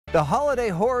The holiday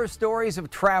horror stories of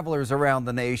travelers around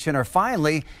the nation are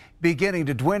finally beginning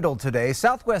to dwindle today.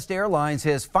 Southwest Airlines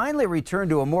has finally returned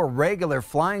to a more regular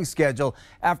flying schedule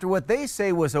after what they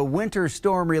say was a winter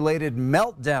storm-related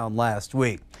meltdown last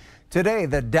week. Today,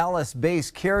 the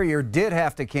Dallas-based carrier did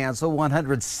have to cancel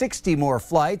 160 more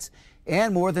flights,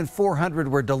 and more than 400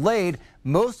 were delayed,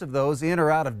 most of those in or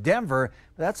out of Denver.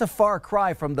 That's a far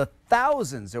cry from the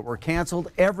thousands that were canceled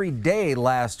every day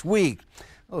last week.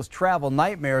 Those travel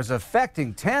nightmares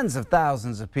affecting tens of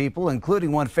thousands of people,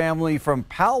 including one family from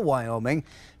Powell, Wyoming.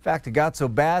 In fact, it got so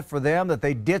bad for them that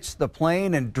they ditched the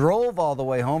plane and drove all the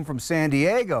way home from San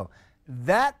Diego.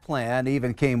 That plan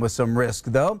even came with some risk,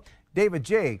 though. David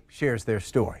J. shares their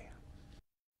story.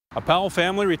 A Powell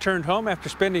family returned home after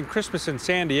spending Christmas in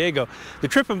San Diego. The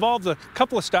trip involved a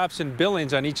couple of stops in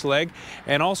Billings on each leg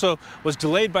and also was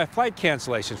delayed by flight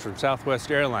cancellations from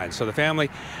Southwest Airlines. So the family,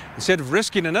 instead of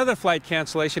risking another flight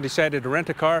cancellation, decided to rent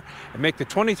a car and make the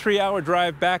 23-hour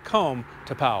drive back home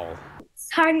to Powell.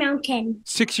 Heart Mountain.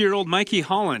 6-year-old Mikey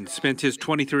Holland spent his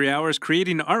 23 hours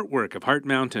creating artwork of Heart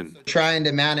Mountain. Trying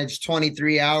to manage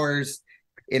 23 hours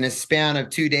in a span of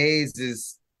 2 days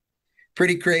is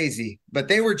pretty crazy, but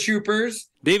they were troopers.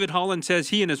 David Holland says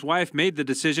he and his wife made the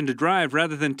decision to drive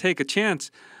rather than take a chance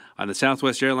on the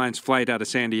Southwest Airlines flight out of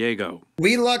San Diego.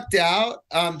 We lucked out.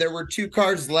 There were 2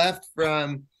 cars left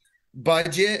from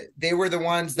budget. They were the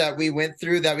ones that we went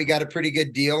through that we got a pretty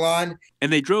good deal on.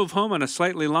 And they drove home on a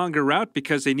slightly longer route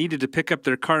because they needed to pick up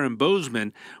their car in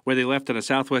Bozeman, where they left on a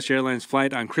Southwest Airlines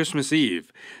flight on Christmas Eve.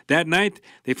 That night,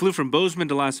 they flew from Bozeman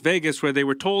to Las Vegas, where they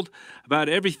were told about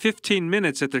every 15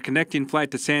 minutes that their connecting flight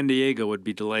to San Diego would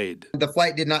be delayed. The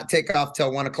flight did not take off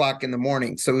till 1 o'clock in the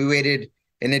morning, so we waited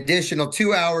an additional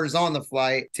 2 hours on the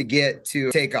flight to get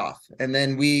to takeoff. And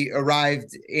then we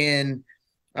arrived in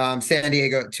San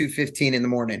Diego at 2:15 in the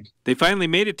morning. They finally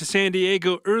made it to San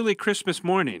Diego early Christmas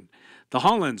morning. The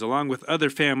Hollands, along with other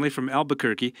family from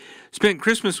Albuquerque, spent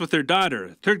Christmas with their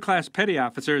daughter, third-class petty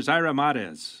officer Zaira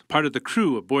Marez, part of the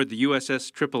crew aboard the USS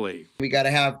Tripoli. We got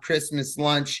to have Christmas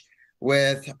lunch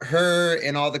with her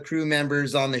and all the crew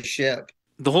members on the ship.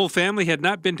 The whole family had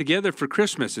not been together for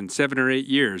Christmas in 7 or 8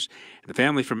 years. The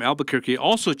family from Albuquerque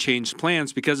also changed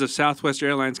plans because of Southwest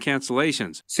Airlines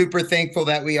cancellations. Super thankful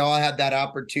that we all had that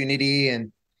opportunity,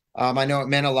 and I know it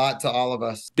meant a lot to all of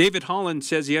us. David Holland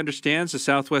says he understands the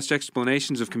Southwest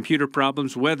explanations of computer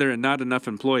problems, weather, and not enough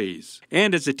employees.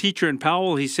 And as a teacher in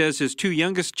Powell, he says his 2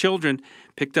 youngest children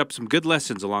picked up some good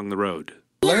lessons along the road.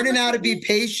 Learning how to be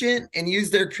patient and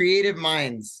use their creative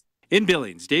minds. In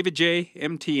Billings, David J.,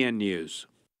 MTN News.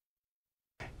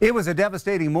 It was a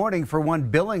devastating morning for one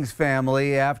Billings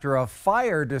family after a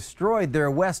fire destroyed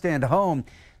their West End home.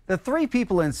 The 3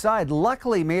 people inside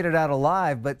luckily made it out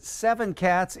alive, but 7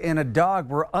 cats and a dog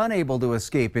were unable to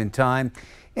escape in time.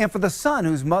 And for the son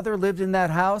whose mother lived in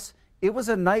that house, it was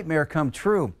a nightmare come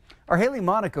true. Our Haley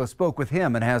Monaco spoke with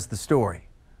him and has the story.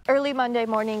 Early Monday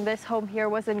morning, this home here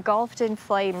was engulfed in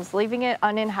flames, leaving it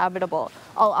uninhabitable.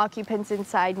 All occupants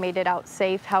inside made it out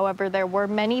safe. However, there were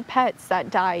many pets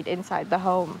that died inside the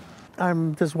home.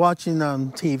 I'm just watching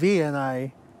TV and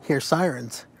I hear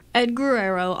sirens. Ed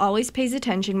Guerrero always pays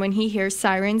attention when he hears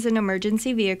sirens and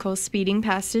emergency vehicles speeding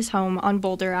past his home on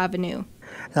Boulder Avenue.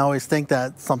 I always think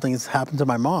that something's happened to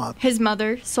my mom. His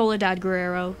mother, Soledad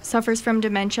Guerrero, suffers from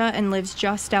dementia and lives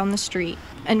just down the street.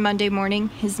 And Monday morning,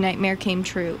 his nightmare came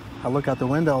true. I look out the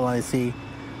window and I see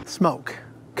smoke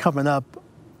coming up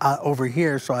over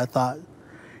here, so I thought,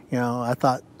 I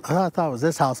thought it was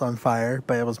this house on fire,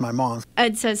 but it was my mom's.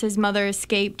 Ed says his mother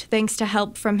escaped thanks to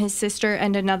help from his sister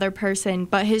and another person,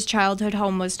 but his childhood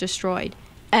home was destroyed.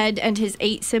 Ed and his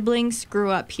 8 siblings grew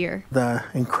up here. The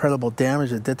incredible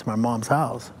damage it did to my mom's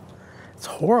house. It's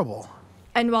horrible.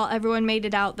 And while everyone made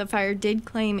it out, the fire did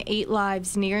claim 8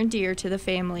 lives near and dear to the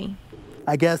family.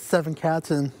 I guess 7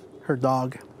 cats and her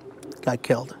dog got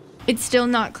killed. It's still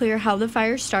not clear how the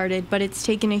fire started, but it's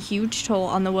taken a huge toll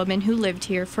on the woman who lived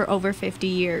here for over 50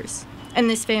 years. And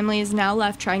this family is now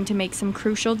left trying to make some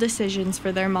crucial decisions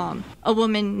for their mom, a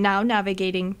woman now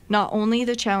navigating not only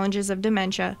the challenges of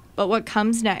dementia, but what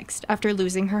comes next after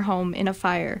losing her home in a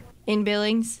fire. In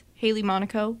Billings, Haley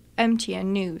Monaco, MTN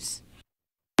News.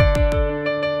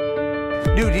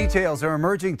 New details are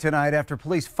emerging tonight after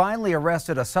police finally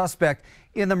arrested a suspect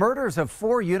in the murders of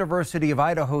 4 University of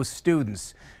Idaho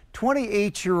students.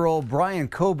 28-year-old Brian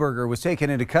Koberger was taken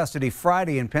into custody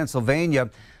Friday in Pennsylvania.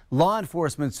 Law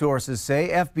enforcement sources say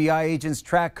FBI agents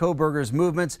tracked Koberger's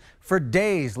movements for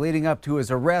days leading up to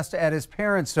his arrest at his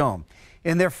parents' home.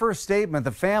 In their first statement,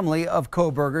 the family of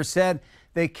Koberger said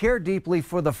They care deeply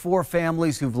for the 4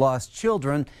 families who've lost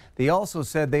children. They also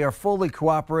said they are fully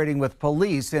cooperating with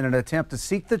police in an attempt to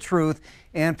seek the truth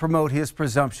and promote his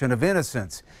presumption of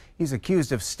innocence. He's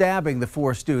accused of stabbing the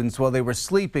 4 students while they were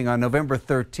sleeping on November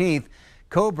 13th.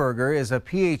 Koberger is a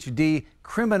PhD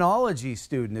criminology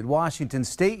student at Washington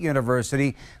State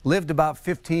University, lived about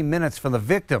 15 minutes from the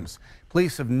victims.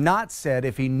 Police have not said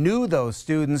if he knew those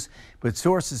students, but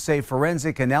sources say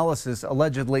forensic analysis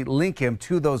allegedly link him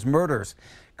to those murders.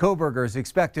 Koberger is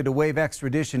expected to waive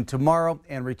extradition tomorrow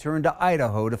and return to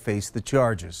Idaho to face the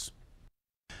charges.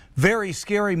 Very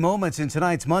scary moments in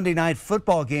tonight's Monday night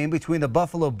football game between the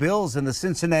Buffalo Bills and the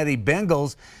Cincinnati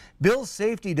Bengals. Bills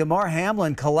safety Damar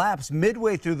Hamlin collapsed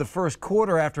midway through the first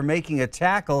quarter after making a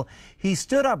tackle. He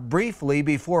stood up briefly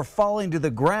before falling to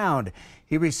the ground.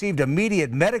 He received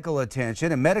immediate medical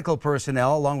attention, and medical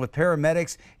personnel along with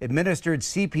paramedics administered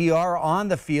CPR on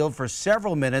the field for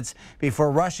several minutes before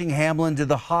rushing Hamlin to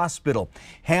the hospital.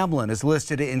 Hamlin is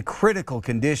listed in critical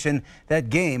condition. That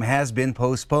game has been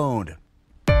postponed.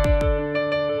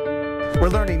 We're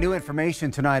learning new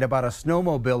information tonight about a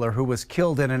snowmobiler who was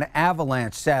killed in an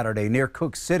avalanche Saturday near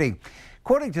Cook City.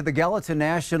 According to the Gallatin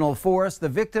National Forest, the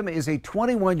victim is a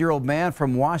 21-year-old man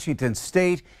from Washington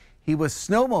State. He was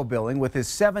snowmobiling with his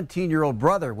 17-year-old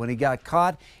brother when he got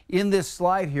caught in this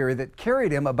slide here that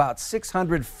carried him about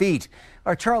 600 feet.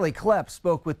 Our Charlie Klepp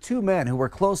spoke with 2 men who were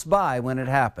close by when it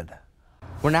happened.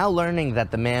 We're now learning that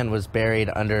the man was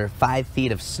buried under 5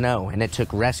 feet of snow, and it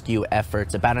took rescue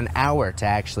efforts about an hour to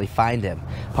actually find him.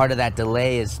 Part of that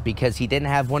delay is because he didn't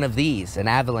have one of these, an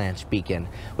avalanche beacon,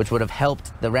 which would have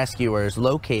helped the rescuers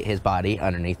locate his body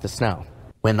underneath the snow.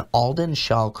 When Alden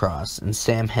Shawcross and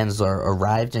Sam Hensler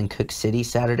arrived in Cook City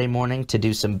Saturday morning to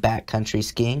do some backcountry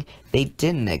skiing, they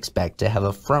didn't expect to have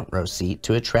a front row seat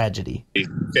to a tragedy. We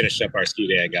finished up our ski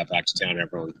day and got back to town.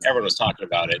 Everyone was talking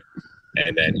about it.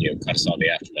 And then, kind of saw the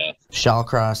aftermath.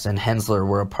 Shawcross and Hensler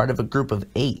were a part of a group of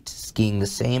 8 skiing the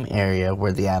same area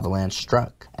where the avalanche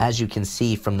struck. As you can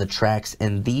see from the tracks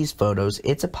in these photos,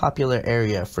 it's a popular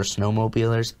area for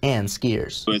snowmobilers and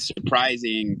skiers. It was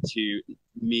surprising to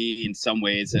me in some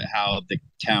ways at how the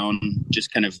town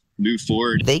just kind of moved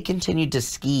forward. They continued to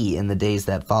ski in the days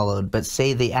that followed, but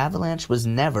say the avalanche was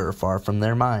never far from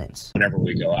their minds. Whenever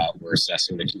we go out, we're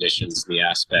assessing the conditions, the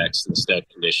aspects, the snow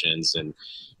conditions, and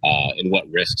what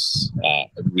risks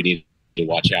we need to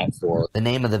watch out for. The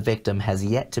name of the victim has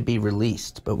yet to be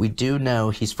released, but we do know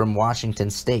he's from Washington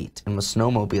State and was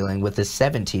snowmobiling with his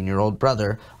 17-year-old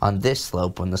brother on this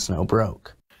slope when the snow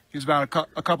broke. He was about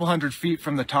a couple hundred feet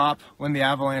from the top when the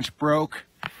avalanche broke,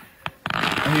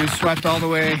 and he was swept all the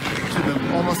way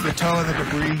to almost the toe of the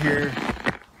debris here,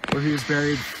 where he was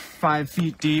buried 5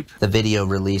 feet deep. The video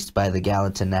released by the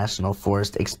Gallatin National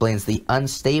Forest explains the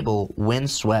unstable,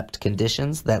 wind-swept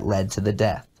conditions that led to the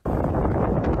death. It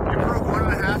broke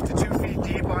 1.5 to 2 feet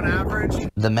deep on average.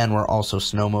 The men were also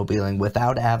snowmobiling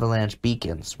without avalanche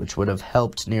beacons, which would have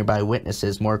helped nearby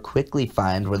witnesses more quickly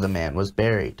find where the man was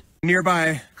buried. A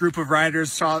nearby group of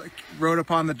riders rode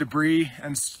upon the debris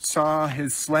and saw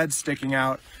his sled sticking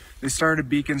out. They started a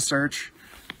beacon search.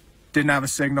 Didn't have a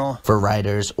signal. For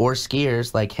riders or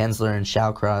skiers like Hensler and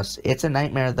Shawcross, it's a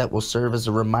nightmare that will serve as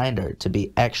a reminder to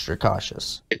be extra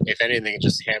cautious. If anything, it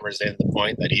just hammers in the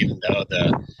point that even though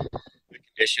the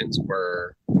conditions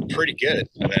were pretty good,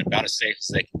 about as safe as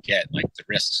they can get, like the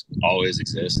risks always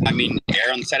exist. I mean,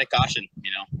 err on the side of caution,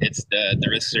 it's the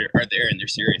risks are there and they're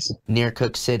serious. Near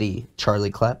Cook City,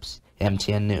 Charlie Klepp,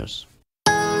 MTN News.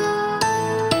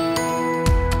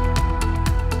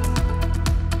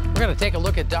 We're going to take a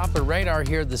look at Doppler radar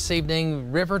here this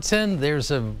evening. Riverton,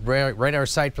 there's a radar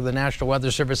site for the National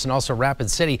Weather Service and also Rapid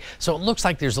City. So it looks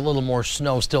like there's a little more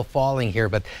snow still falling here,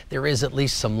 but there is at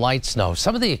least some light snow.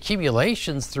 Some of the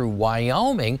accumulations through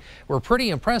Wyoming were pretty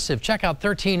impressive. Check out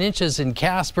 13 inches in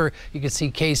Casper. You can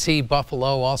see KC,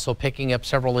 Buffalo also picking up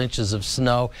several inches of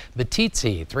snow.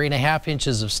 Batitsi, 3.5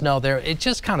 inches of snow there. It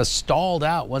just kind of stalled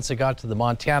out once it got to the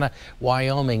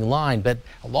Montana-Wyoming line. But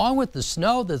along with the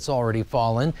snow that's already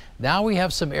fallen, now we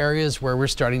have some areas where we're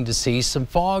starting to see some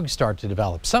fog start to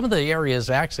develop. Some of the areas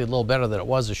are actually a little better than it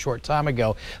was a short time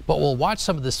ago, but we'll watch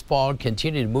some of this fog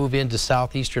continue to move into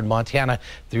southeastern Montana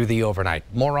through the overnight.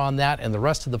 More on that and the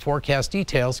rest of the forecast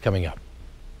details coming up.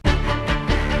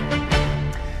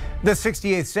 The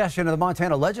 68th session of the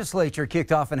Montana legislature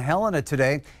kicked off in Helena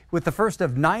today with the first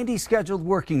of 90 scheduled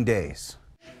working days.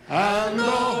 And the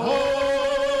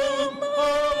home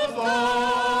of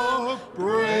the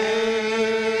brave.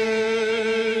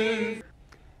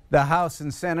 The House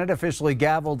and Senate officially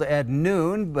gavelled at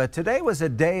noon, but today was a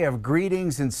day of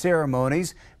greetings and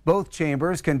ceremonies. Both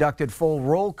chambers conducted full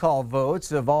roll call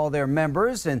votes of all their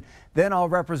members, and then all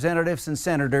representatives and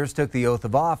senators took the oath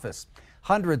of office.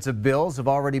 Hundreds of bills have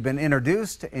already been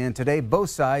introduced, and today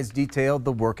both sides detailed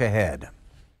the work ahead.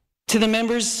 To the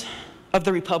members of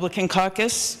the Republican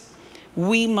caucus,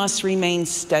 we must remain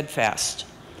steadfast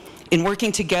in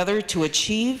working together to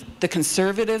achieve the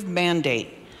conservative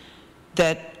mandate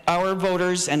that our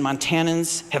voters and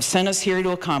Montanans have sent us here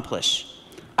to accomplish.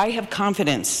 I have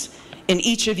confidence in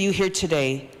each of you here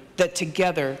today that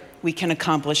together we can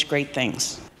accomplish great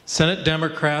things. Senate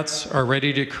Democrats are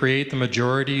ready to create the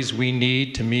majorities we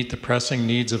need to meet the pressing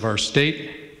needs of our state.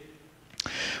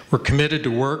 We're committed to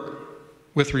work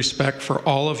with respect for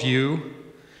all of you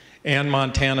and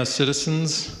Montana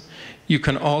citizens. You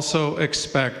can also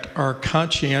expect our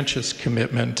conscientious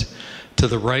commitment to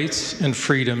the rights and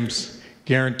freedoms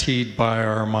guaranteed by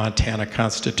our Montana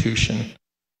Constitution.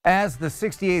 As the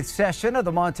 68th session of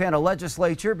the Montana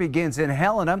Legislature begins in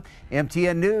Helena,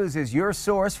 MTN News is your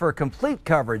source for complete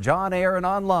coverage on air and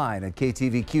online at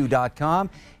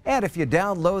ktvq.com. And if you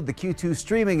download the Q2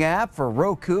 streaming app for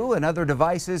Roku and other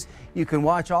devices, you can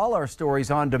watch all our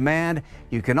stories on demand.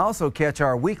 You can also catch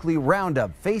our weekly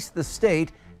roundup, Face the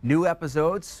State. New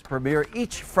episodes premiere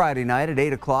each Friday night at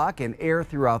 8 o'clock and air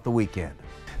throughout the weekend.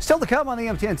 Still to come on the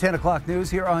MTN 10 o'clock news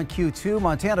here on Q2,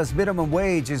 Montana's minimum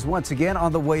wage is once again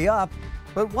on the way up.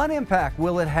 But what impact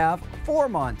will it have for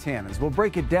Montanans? We'll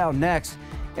break it down next.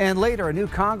 And later, a new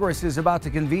Congress is about to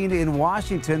convene in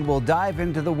Washington. We'll dive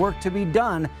into the work to be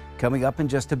done coming up in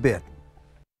just a bit.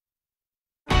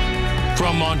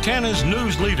 From Montana's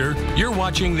news leader, you're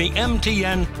watching the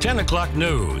MTN 10 o'clock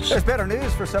news. There's better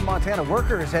news for some Montana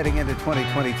workers heading into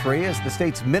 2023 as the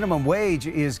state's minimum wage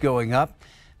is going up.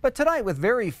 But tonight, with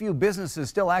very few businesses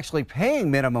still actually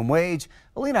paying minimum wage,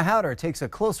 Alina Howder takes a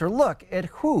closer look at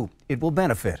who it will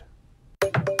benefit.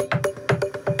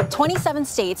 27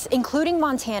 states, including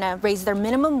Montana, raised their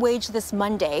minimum wage this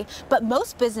Monday, but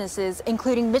most businesses,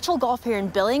 including Mitchell Golf here in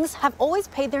Billings, have always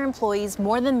paid their employees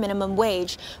more than minimum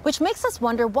wage, which makes us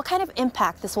wonder what kind of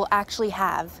impact this will actually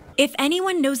have. If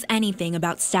anyone knows anything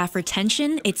about staff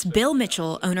retention, it's Bill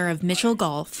Mitchell, owner of Mitchell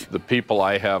Golf. The people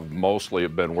I have mostly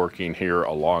have been working here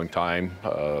a long time,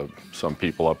 some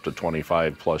people up to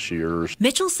 25 plus years.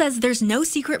 Mitchell says there's no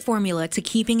secret formula to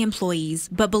keeping employees,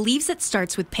 but believes it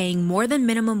starts with paying more than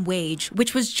minimum wage,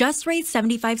 which was just raised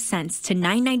 75 cents to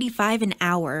 $9.95 an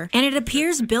hour. And it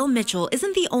appears Bill Mitchell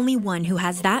isn't the only one who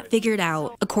has that figured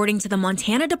out. According to the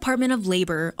Montana Department of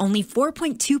Labor, only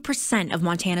 4.2% of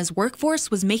Montana's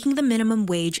workforce was making the minimum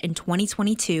wage in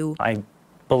 2022. I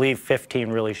believe 15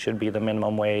 really should be the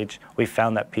minimum wage. We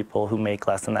found that people who make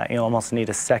less than that, you almost need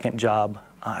a second job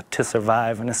to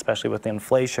survive, and especially with the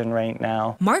inflation right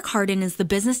now. Mark Harden is the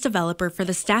business developer for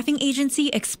the staffing agency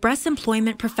Express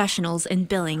Employment Professionals in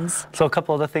Billings. So a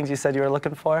couple of the things you said you were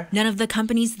looking for? None of the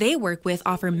companies they work with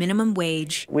offer minimum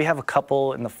wage. We have a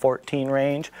couple in the 14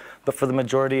 range, but for the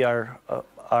majority our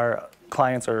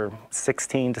clients are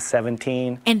 16 to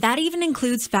 17. And that even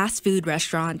includes fast food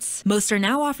restaurants. Most are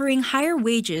now offering higher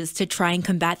wages to try and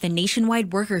combat the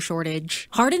nationwide worker shortage.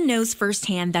 Harden knows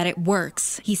firsthand that it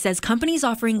works. He says companies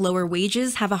offering lower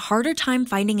wages have a harder time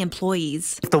finding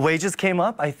employees. If the wages came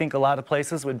up, I think a lot of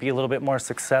places would be a little bit more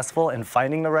successful in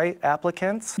finding the right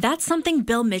applicants. That's something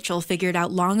Bill Mitchell figured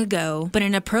out long ago, but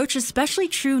an approach especially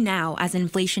true now as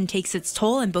inflation takes its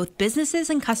toll on both businesses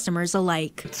and customers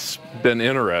alike. It's been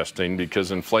interesting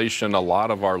because inflation, a lot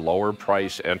of our lower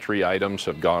price entry items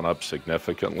have gone up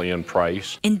significantly in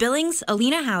price. In Billings,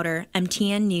 Alina Howder,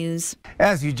 MTN News.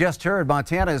 As you just heard,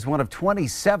 Montana is one of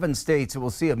 27 states that will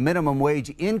see a minimum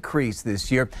wage increase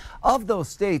this year. Of those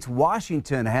states,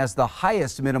 Washington has the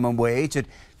highest minimum wage at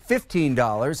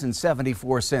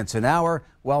 $15.74 an hour,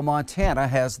 while Montana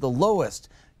has the lowest.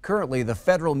 Currently, the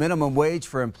federal minimum wage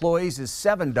for employees is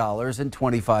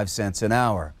 $7.25 an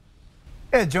hour.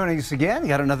 And joining us again,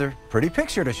 got another pretty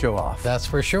picture to show off. That's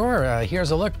for sure.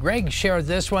 Here's a look. Greg shared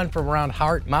this one from around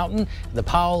Hart Mountain, the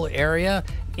Powell area.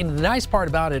 And the nice part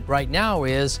about it right now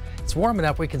is it's warm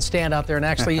enough we can stand out there and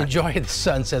actually enjoy the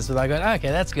sunsets without going, okay,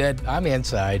 that's good, I'm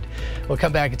inside. We'll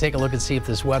come back and take a look and see if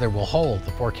this weather will hold.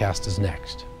 The forecast is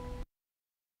next.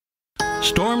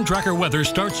 Storm Tracker weather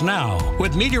starts now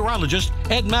with meteorologist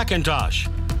Ed McIntosh.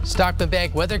 Stockman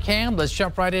Bank weather cam. Let's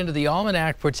jump right into the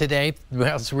almanac for today.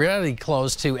 Well, it's really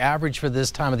close to average for this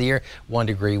time of the year. 1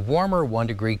 degree warmer, 1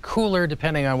 degree cooler,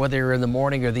 depending on whether you're in the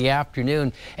morning or the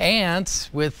afternoon. And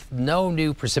with no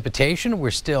new precipitation, we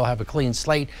still have a clean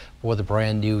slate for the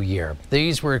brand new year.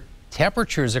 These were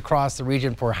Temperatures across the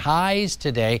region for highs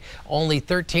today, only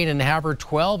 13 in Havre,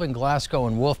 12 in Glasgow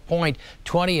and Wolf Point,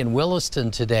 20 in Williston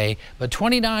today, but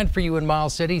 29 for you in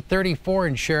Miles City, 34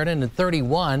 in Sheridan, and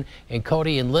 31 in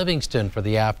Cody and Livingston for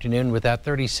the afternoon, with that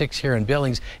 36 here in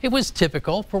Billings. It was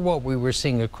typical for what we were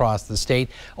seeing across the state.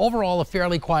 Overall, a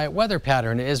fairly quiet weather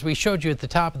pattern. As we showed you at the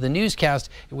top of the newscast,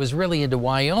 it was really into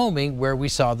Wyoming where we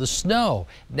saw the snow.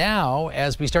 Now,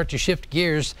 as we start to shift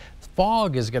gears,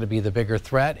 fog is going to be the bigger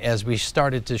threat, as we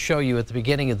started to show you at the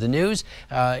beginning of the news.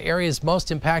 Areas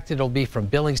most impacted will be from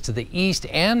Billings to the east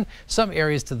and some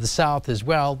areas to the south as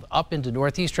well. Up into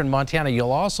northeastern Montana,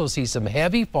 you'll also see some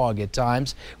heavy fog at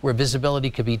times where visibility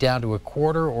could be down to a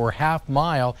quarter or half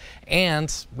mile,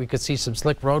 and we could see some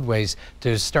slick roadways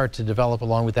to start to develop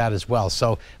along with that as well.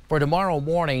 So for tomorrow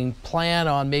morning, plan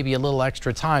on maybe a little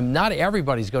extra time. Not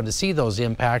everybody's going to see those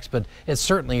impacts, but it's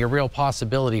certainly a real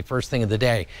possibility first thing of the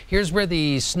day. Here's where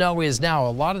the snow is now.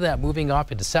 A lot of that moving off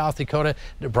into South Dakota,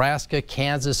 Nebraska,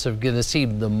 Kansas are going to see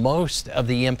the most of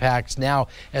the impacts now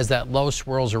as that low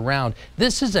swirls around.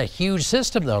 This is a huge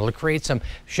system, though. It'll create some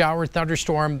shower,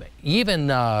 thunderstorm,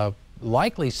 even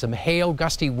likely some hail,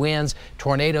 gusty winds.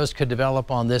 Tornadoes could develop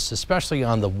on this, especially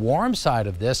on the warm side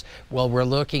of this. Well, we're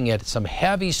looking at some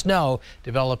heavy snow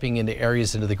developing into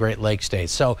areas into the Great Lakes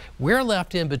states. So we're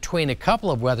left in between a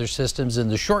couple of weather systems in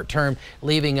the short term,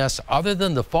 leaving us, other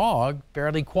than the fog,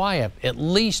 fairly quiet, at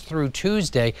least through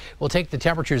Tuesday. We'll take the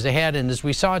temperatures ahead, and as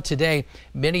we saw today,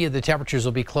 many of the temperatures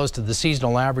will be close to the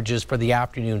seasonal averages for the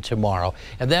afternoon tomorrow.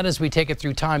 And then as we take it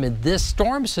through time and this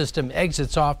storm system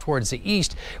exits off towards the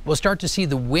east, we'll start to see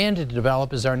the wind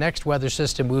develop as our next weather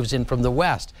system moves in from the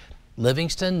west.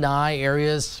 Livingston, Nye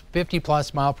areas,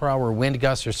 50+ mile-per-hour wind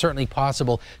gusts are certainly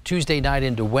possible Tuesday night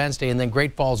into Wednesday, and then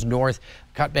Great Falls north,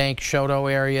 Cut Bank, Choteau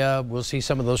area, we'll see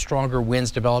some of those stronger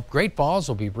winds develop. Great Falls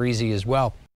will be breezy as well.